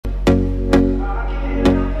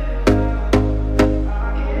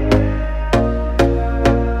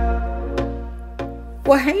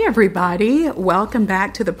Well, hey everybody, welcome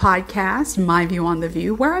back to the podcast, My View on the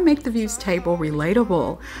View, where I make the View's table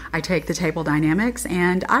relatable. I take the table dynamics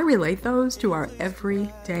and I relate those to our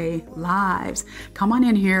everyday lives. Come on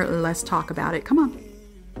in here, let's talk about it. Come on.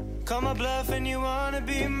 Call my bluff and you wanna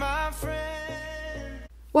be my friend.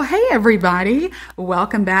 Well, hey everybody,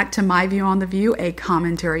 welcome back to My View on the View, a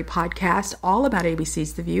commentary podcast all about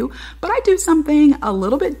ABC's The View, but I do something a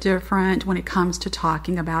little bit different when it comes to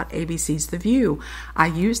talking about ABC's The View. I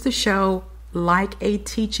use the show like a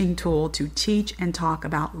teaching tool to teach and talk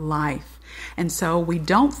about life. And so we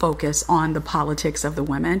don't focus on the politics of the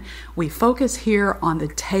women. We focus here on the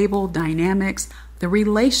table dynamics, the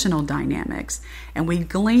relational dynamics, and we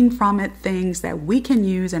glean from it things that we can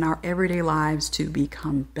use in our everyday lives to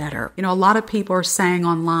become better. You know, a lot of people are saying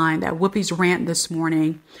online that Whoopi's rant this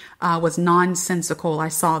morning was nonsensical. I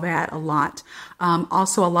saw that a lot.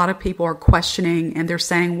 Also, a lot of people are questioning and they're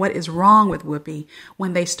saying, what is wrong with Whoopi?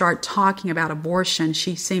 When they start talking about abortion,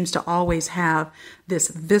 she seems to always have this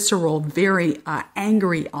visceral, very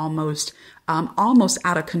angry, almost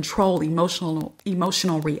out of control,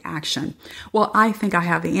 emotional reaction. Well, I think I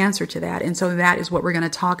have the answer to that. And so that is what we're going to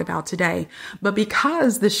talk about today. But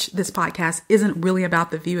because this podcast isn't really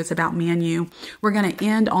about the view, it's about me and you, we're going to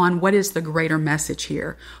end on what is the greater message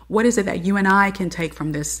here? What is it that you and I can take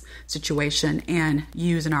from this situation and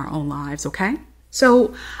use in our own lives, okay?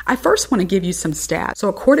 So I first want to give you some stats. So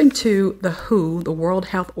according to the WHO, the World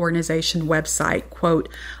Health Organization website, quote,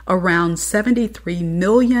 around 73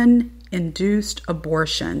 million induced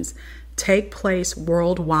abortions take place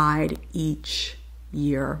worldwide each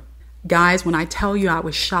year. Guys, when I tell you I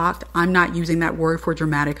was shocked, I'm not using that word for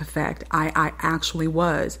dramatic effect. I actually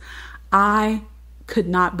was. I could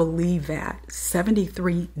not believe that.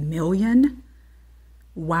 73 million?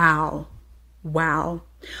 Wow.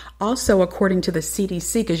 Also, according to the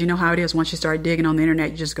CDC, because you know how it is once you start digging on the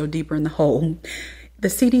internet, you just go deeper in the hole. The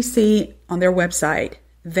CDC on their website,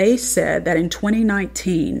 they said that in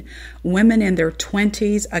 2019, women in their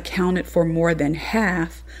 20s accounted for more than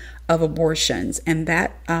half of abortions. And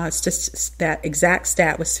that exact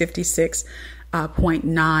stat was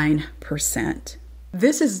 56.9%.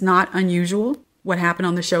 This is not unusual, what happened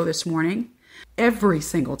on the show this morning. Every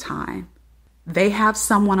single time they have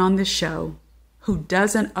someone on the show who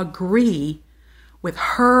doesn't agree with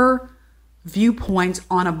her viewpoints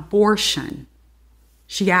on abortion,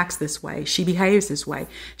 she acts this way. She behaves this way.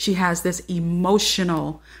 She has this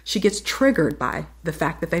she gets triggered by the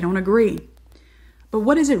fact that they don't agree. But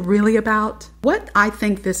what is it really about? What I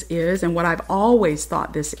think this is, and what I've always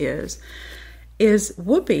thought this is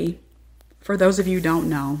Whoopi, for those of you who don't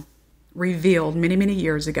know, revealed many, many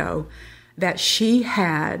years ago that she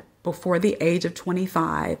had, before the age of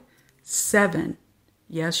 25, 7,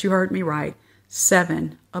 yes, you heard me right,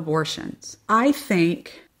 7 abortions. I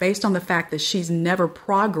think, based on the fact that she's never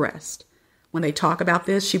progressed, when they talk about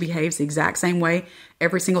this, she behaves the exact same way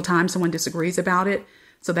every single time someone disagrees about it.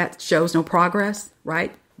 So that shows no progress,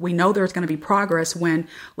 right? We know there's going to be progress when,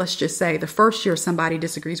 let's just say, the first year somebody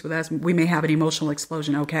disagrees with us, we may have an emotional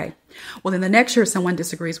explosion, okay. Well, then the next year someone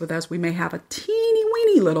disagrees with us, we may have a teeny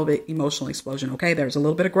weeny little bit emotional explosion, okay. There's a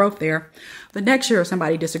little bit of growth there. The next year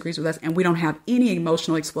somebody disagrees with us and we don't have any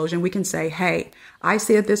emotional explosion, we can say, hey, I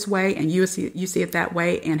see it this way and you see it that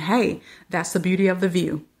way, and hey, that's the beauty of the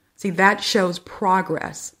view. See, that shows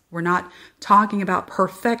progress. We're not talking about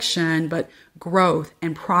perfection, but growth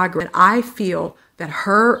and progress. I feel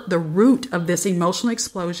that the root of this emotional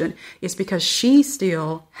explosion is because she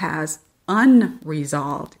still has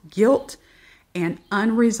unresolved guilt and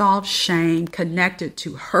unresolved shame connected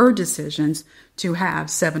to her decisions to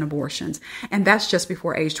have 7 abortions. And that's just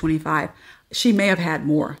before age 25. She may have had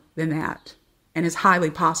more than that, and it's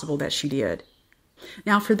highly possible that she did.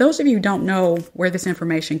 Now, for those of you who don't know where this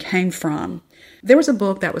information came from, there was a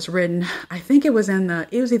book that was written, I think it was either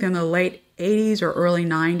in the late 80s or early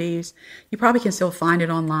 90s. You probably can still find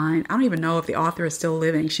it online. I don't even know if the author is still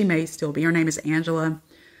living. She may still be. Her name is Angela.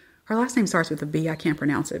 Her last name starts with a B. I can't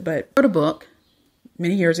pronounce it, but wrote a book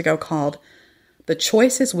many years ago called The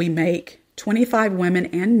Choices We Make, 25 Women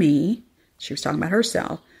and Me. She was talking about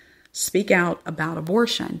herself, speak out about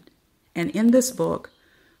abortion. And in this book,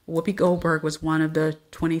 Whoopi Goldberg was one of the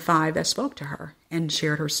 25 that spoke to her and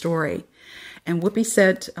shared her story. And Whoopi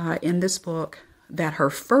said in this book that her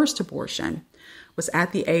first abortion was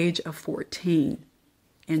at the age of 14.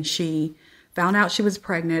 And she found out she was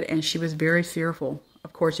pregnant and she was very fearful.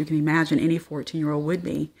 Of course, you can imagine any 14-year-old would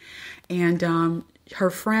be. And her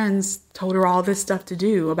friends told her all this stuff to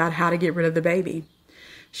do about how to get rid of the baby.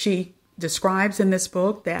 She describes in this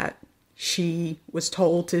book that she was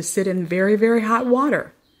told to sit in very, very hot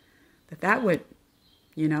water, that would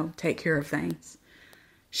take care of things.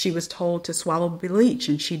 She was told to swallow bleach,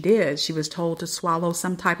 and she did. She was told to swallow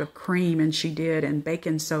some type of cream, and she did, and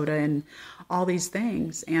baking soda and all these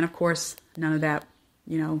things. And of course, none of that,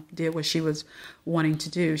 did what she was wanting to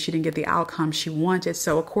do. She didn't get the outcome she wanted.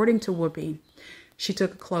 So according to Whoopi, she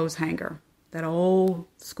took a clothes hanger, that old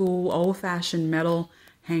school, old-fashioned metal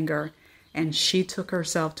hanger, and she took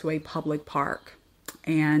herself to a public park.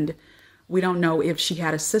 And we don't know if she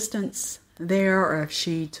had assistance there or if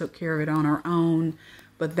she took care of it on her own.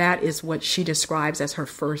 But that is what she describes as her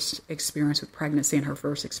first experience with pregnancy and her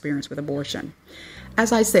first experience with abortion.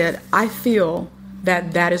 As I said, I feel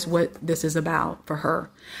that is what this is about for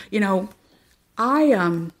her.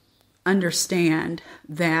 I understand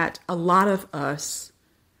that a lot of us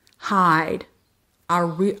hide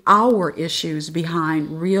our issues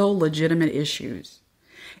behind real legitimate issues.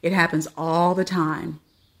 It happens all the time.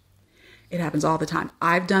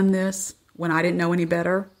 I've done this when I didn't know any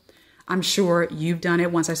better. I'm sure you've done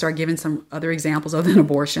it once I start giving some other examples other than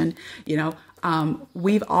abortion.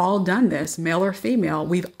 We've all done this, male or female.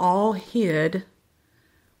 We've all hid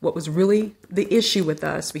what was really the issue with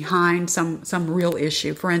us behind some real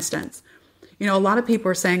issue. For instance, a lot of people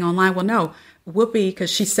are saying online, well, no, Whoopi, because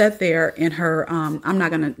she said there in her, I'm not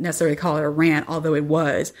going to necessarily call it a rant, although it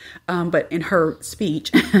was, but in her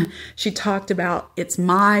speech, she talked about it's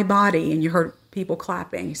my body, and you heard people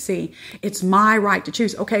clapping. See, it's my right to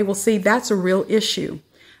choose. Okay, well, see, that's a real issue,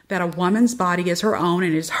 that a woman's body is her own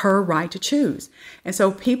and it's her right to choose. And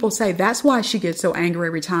so people say that's why she gets so angry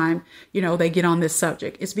every time, they get on this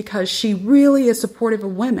subject. It's because she really is supportive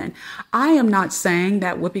of women. I am not saying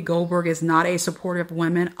that Whoopi Goldberg is not a supportive of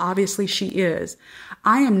women. Obviously she is.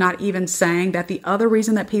 I am not even saying that the other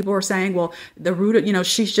reason that people are saying, well, the root of,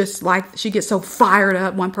 she's just like, she gets so fired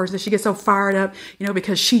up. One person, she gets so fired up,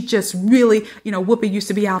 because she just really, Whoopi used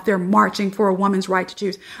to be out there marching for a woman's right to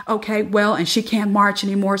choose. Okay, well, and she can't march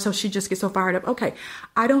anymore, so she just gets so fired up. Okay,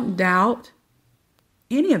 I don't doubt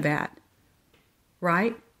any of that,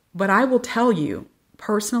 right? But I will tell you,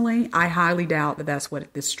 personally, I highly doubt that that's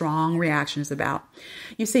what this strong reaction is about.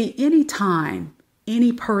 You see, anytime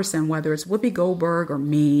any person, whether it's Whoopi Goldberg or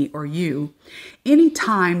me or you,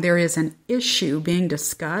 anytime there is an issue being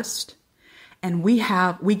discussed and we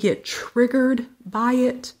get triggered by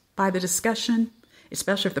it, by the discussion,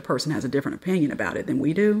 especially if the person has a different opinion about it than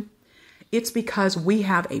we do, it's because we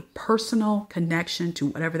have a personal connection to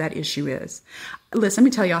whatever that issue is. Listen, let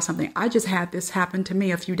me tell y'all something. I just had this happen to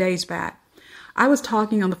me a few days back. I was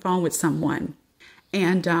talking on the phone with someone,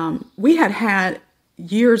 and we had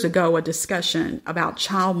years ago a discussion about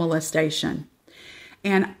child molestation.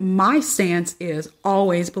 And my stance is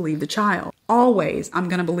always believe the child. Always, I'm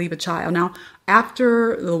going to believe a child. Now,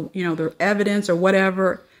 after the evidence or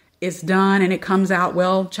whatever is done and it comes out,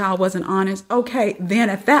 well, child wasn't honest. Okay, then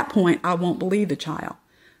at that point, I won't believe the child.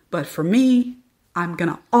 But for me, I'm going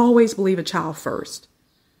to always believe a child first.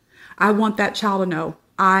 I want that child to know,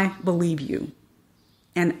 I believe you.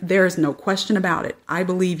 And there is no question about it. I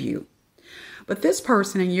believe you. But this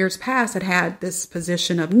person in years past had this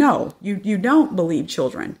position of, no, you don't believe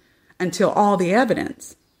children until all the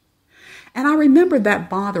evidence. And I remember that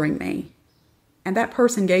bothering me. And that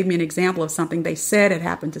person gave me an example of something they said had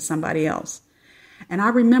happened to somebody else. And I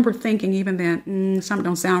remember thinking even then, something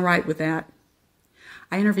don't sound right with that.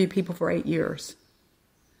 I interviewed people for 8 years.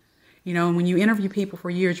 And when you interview people for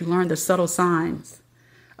years, you learn the subtle signs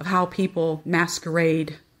of how people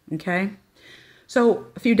masquerade, okay? So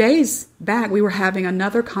a few days back, we were having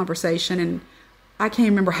another conversation, and I can't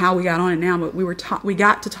remember how we got on it now, but we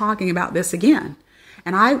got to talking about this again.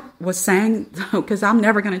 And I was saying, because I'm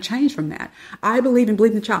never going to change from that, I believe in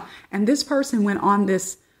believing the child. And this person went on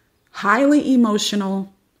this highly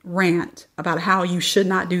emotional rant about how you should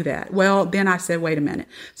not do that. Well, then I said, wait a minute.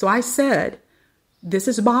 So I said, this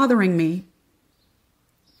is bothering me.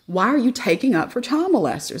 Why are you taking up for child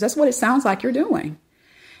molesters? That's what it sounds like you're doing.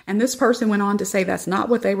 And this person went on to say that's not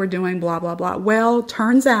what they were doing, blah, blah, blah. Well,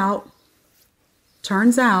 turns out,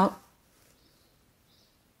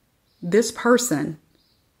 this person,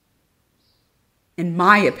 in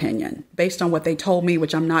my opinion, based on what they told me,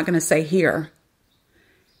 which I'm not going to say here,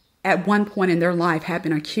 at one point in their life had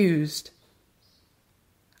been accused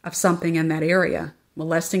of something in that area,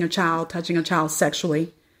 molesting a child, touching a child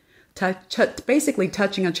sexually, basically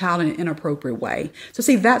touching a child in an inappropriate way. So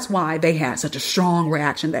see, that's why they had such a strong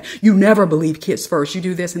reaction that you never believe kids first. You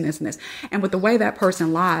do this and this and this. And with the way that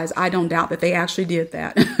person lies, I don't doubt that they actually did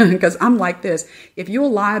that. Because I'm like this. If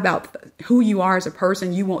you'll lie about who you are as a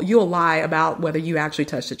person, you'll lie about whether you actually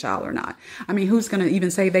touched a child or not. I mean, who's going to even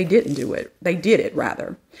say they didn't do it? They did it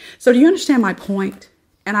rather. So do you understand my point?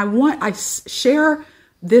 And I share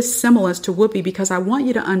this semblance to Whoopi because I want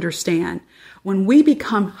you to understand when we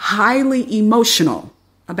become highly emotional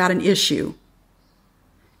about an issue,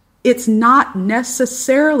 it's not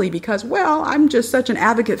necessarily because, well, I'm just such an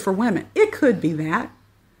advocate for women. It could be that.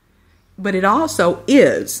 But it also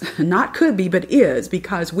is, not could be, but is,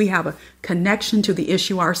 because we have a connection to the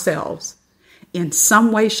issue ourselves in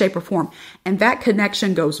some way, shape, or form. And that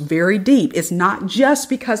connection goes very deep. It's not just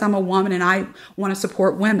because I'm a woman and I want to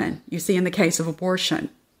support women, you see, in the case of abortion.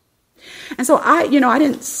 And so I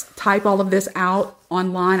didn't type all of this out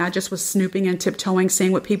online. I just was snooping and tiptoeing,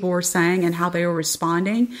 seeing what people were saying and how they were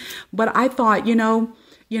responding. But I thought,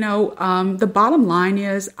 the bottom line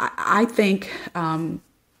is, I think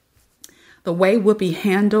the way Whoopi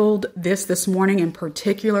handled this morning in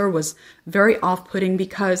particular was very off-putting,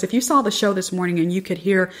 because if you saw the show this morning and you could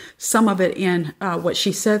hear some of it in what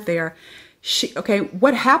she said there,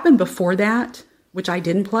 what happened before that, which I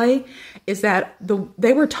didn't play, is that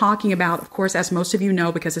they were talking about, of course, as most of you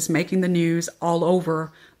know, because it's making the news all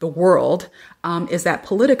over the world, is that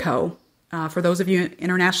Politico, for those of you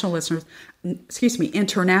international listeners,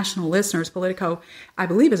 Politico, I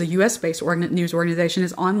believe, is a U.S.-based news organization,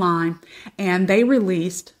 is online, and they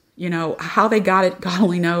released, how they got it, God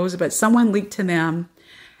only knows, but someone leaked to them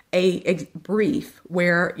a brief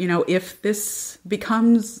where, if this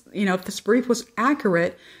becomes, if this brief was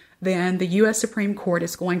accurate, then the U.S. Supreme Court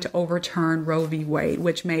is going to overturn Roe v. Wade,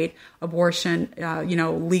 which made abortion,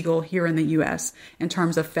 legal here in the U.S. in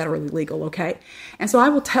terms of federally legal, okay? And so I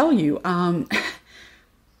will tell you,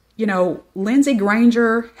 Lindsey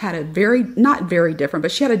Granger had not very different,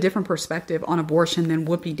 but she had a different perspective on abortion than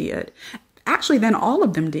Whoopi did. Actually, then all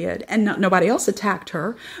of them did, and nobody else attacked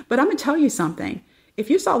her. But I'm going to tell you something. If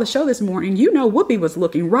you saw the show this morning, Whoopi was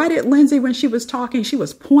looking right at Lindsey when she was talking. She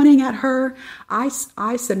was pointing at her. I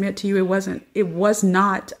submit to you, it was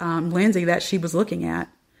not Lindsey that she was looking at,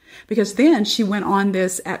 because then she went on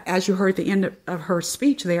this, as you heard at the end of her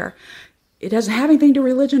speech there. It doesn't have anything to do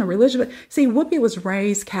with religion. See, Whoopi was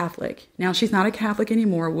raised Catholic. Now, she's not a Catholic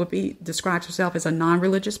anymore. Whoopi describes herself as a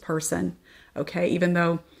non-religious person. Okay, even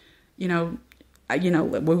though, we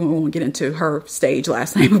won't get into her stage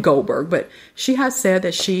last name of Goldberg, but she has said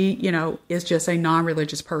that she, is just a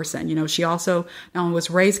non-religious person. She also not only was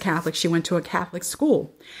raised Catholic, she went to a Catholic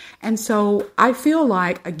school. And so I feel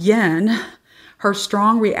like, again, her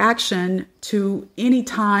strong reaction to any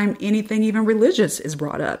time anything even religious is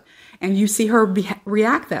brought up, and you see her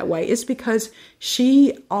react that way, is because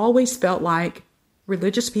she always felt like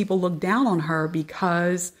religious people looked down on her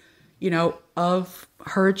because, of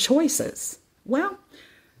her choices. Well,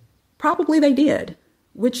 probably they did,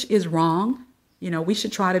 which is wrong. We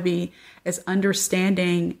should try to be as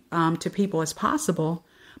understanding to people as possible,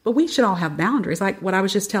 but we should all have boundaries. Like what I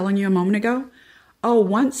was just telling you a moment ago.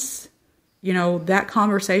 Once, that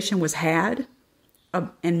conversation was had,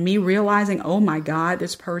 and me realizing, oh my God,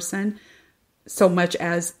 this person so much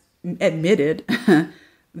as admitted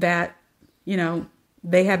that,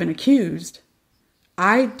 they have been accused,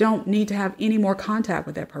 I don't need to have any more contact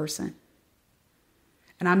with that person.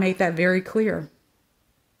 And I made that very clear.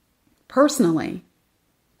 Personally,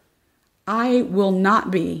 I will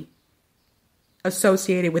not be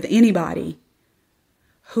associated with anybody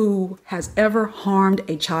who has ever harmed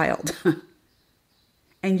a child.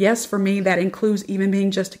 And yes, for me, that includes even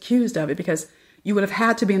being just accused of it, because you would have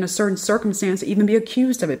had to be in a certain circumstance to even be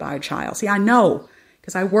accused of it by a child. See, I know,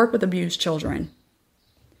 because I work with abused children.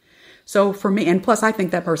 So for me, and plus I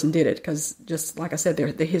think that person did it because, just like I said,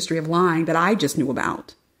 the history of lying that I just knew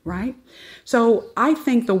about, right? So I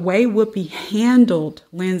think the way Whoopi handled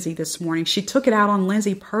Lindsey this morning, she took it out on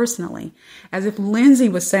Lindsey personally, as if Lindsey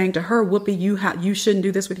was saying to her, Whoopi, you shouldn't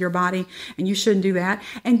do this with your body, and you shouldn't do that.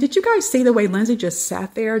 And did you guys see the way Lindsey just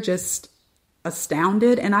sat there, just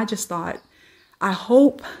astounded? And I just thought, I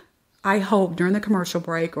hope during the commercial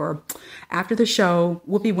break or after the show,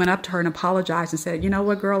 Whoopi went up to her and apologized and said, you know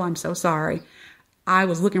what, girl, I'm so sorry. I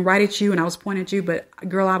was looking right at you and I was pointing at you, but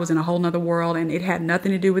girl, I was in a whole nother world and it had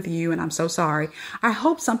nothing to do with you, and I'm so sorry. I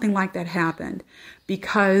hope something like that happened,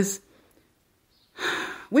 because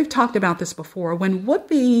we've talked about this before. When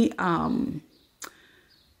Whoopi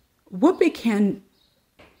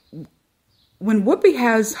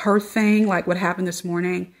has her thing, like what happened this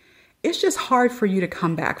morning, it's just hard for you to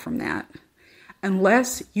come back from that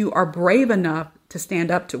unless you are brave enough to stand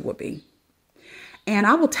up to Whoopi. And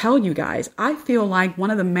I will tell you guys, I feel like one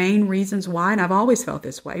of the main reasons why, and I've always felt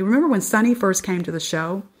this way. Remember when Sunny first came to the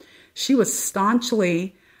show? She was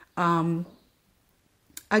staunchly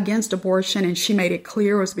against abortion, and she made it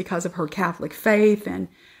clear it was because of her Catholic faith. And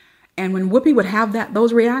when Whoopi would have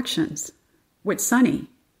those reactions with Sunny,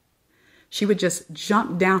 She would just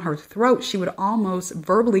jump down her throat. She would almost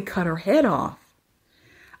verbally cut her head off.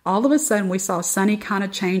 All of a sudden, we saw Sunny kind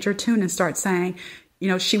of change her tune and start saying,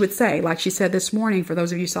 she would say, like she said this morning, for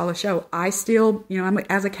those of you who saw the show, I still, I'm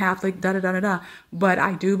as a Catholic, but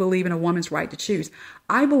I do believe in a woman's right to choose.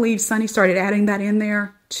 I believe Sunny started adding that in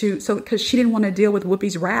there because she didn't want to deal with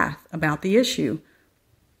Whoopi's wrath about the issue.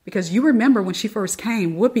 Because you remember when she first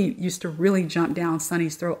came, Whoopi used to really jump down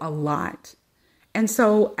Sunny's throat a lot. And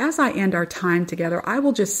so as I end our time together, I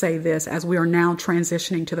will just say this as we are now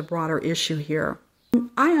transitioning to the broader issue here.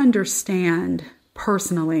 I understand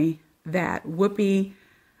personally that Whoopi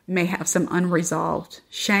may have some unresolved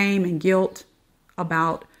shame and guilt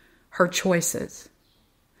about her choices.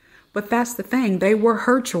 But that's the thing. They were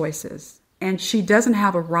her choices. And she doesn't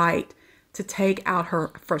have a right to take out her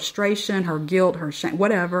frustration, her guilt, her shame,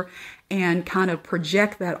 whatever, and kind of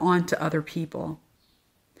project that onto other people.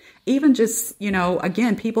 Even just,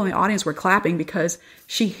 again, people in the audience were clapping because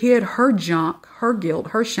she hid her junk, her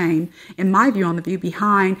guilt, her shame, in my view, on the view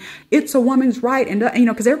behind, it's a woman's right. And,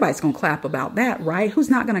 because everybody's going to clap about that, right?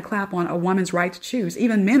 Who's not going to clap on a woman's right to choose?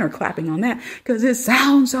 Even men are clapping on that because it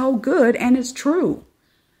sounds so good and it's true.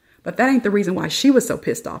 But that ain't the reason why she was so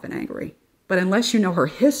pissed off and angry. But unless you know her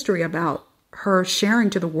history about her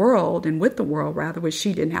sharing to the world and with the world, rather, which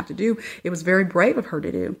she didn't have to do, it was very brave of her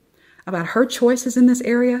to do, about her choices in this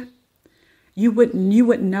area, you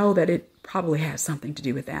wouldn't know that it probably has something to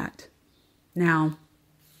do with that. Now,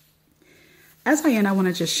 as I end, I want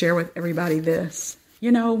to just share with everybody this.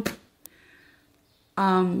 I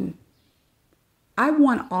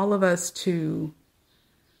want all of us to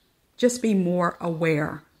just be more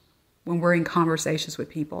aware when we're in conversations with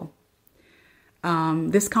people.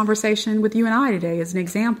 This conversation with you and I today is an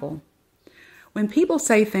example. When people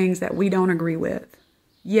say things that we don't agree with,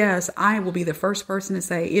 yes, I will be the first person to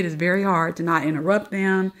say it is very hard to not interrupt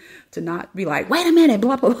them, to not be like, wait a minute,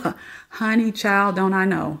 blah, blah, blah. Honey, child, don't I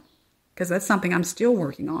know? Because that's something I'm still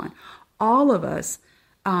working on. All of us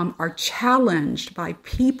are challenged by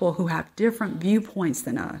people who have different viewpoints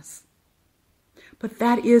than us. But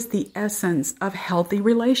that is the essence of healthy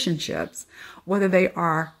relationships, whether they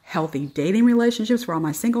are healthy dating relationships for all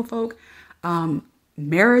my single folk,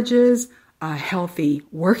 marriages, healthy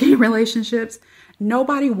working relationships.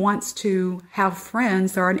 Nobody wants to have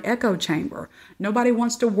friends that are an echo chamber. Nobody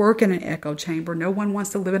wants to work in an echo chamber. No one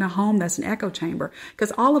wants to live in a home that's an echo chamber.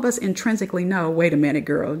 Because all of us intrinsically know, wait a minute,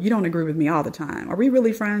 girl, you don't agree with me all the time. Are we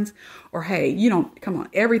really friends? Or, hey, come on,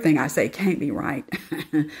 everything I say can't be right.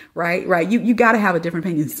 right? You got to have a different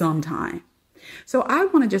opinion sometime. So I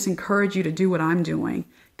want to just encourage you to do what I'm doing.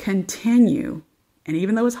 Continue, and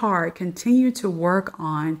even though it's hard, continue to work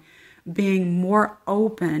on being more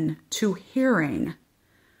open to hearing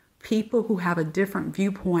people who have a different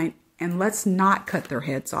viewpoint, and let's not cut their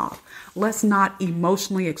heads off. Let's not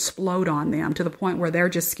emotionally explode on them to the point where they're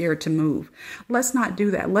just scared to move. Let's not do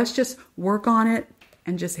that. Let's just work on it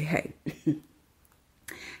and just say, hey,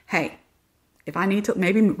 hey, if I need to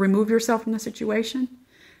maybe remove yourself from the situation,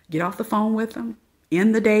 get off the phone with them,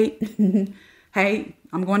 end the date. Hey,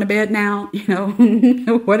 I'm going to bed now,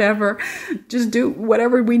 whatever. Just do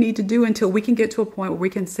whatever we need to do until we can get to a point where we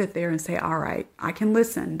can sit there and say, all right, I can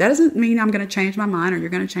listen. That doesn't mean I'm going to change my mind or you're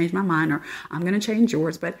going to change my mind or I'm going to change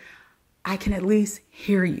yours, but I can at least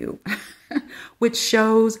hear you, which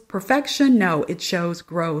shows perfection. No, it shows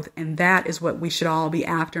growth. And that is what we should all be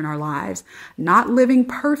after in our lives. Not living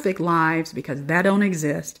perfect lives because that don't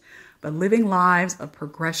exist, but living lives of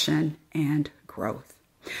progression and growth.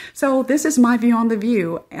 So this is my view on The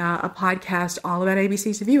View, a podcast all about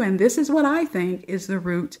ABC's View. And this is what I think is the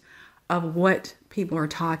root of what people are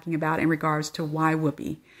talking about in regards to why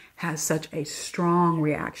Whoopi has such a strong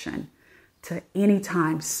reaction to any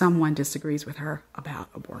time someone disagrees with her about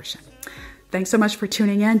abortion. Thanks so much for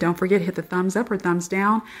tuning in. Don't forget, hit the thumbs up or thumbs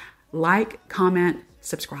down, like, comment,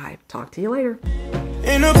 subscribe. Talk to you later.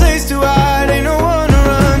 Ain't no place to hide, ain't no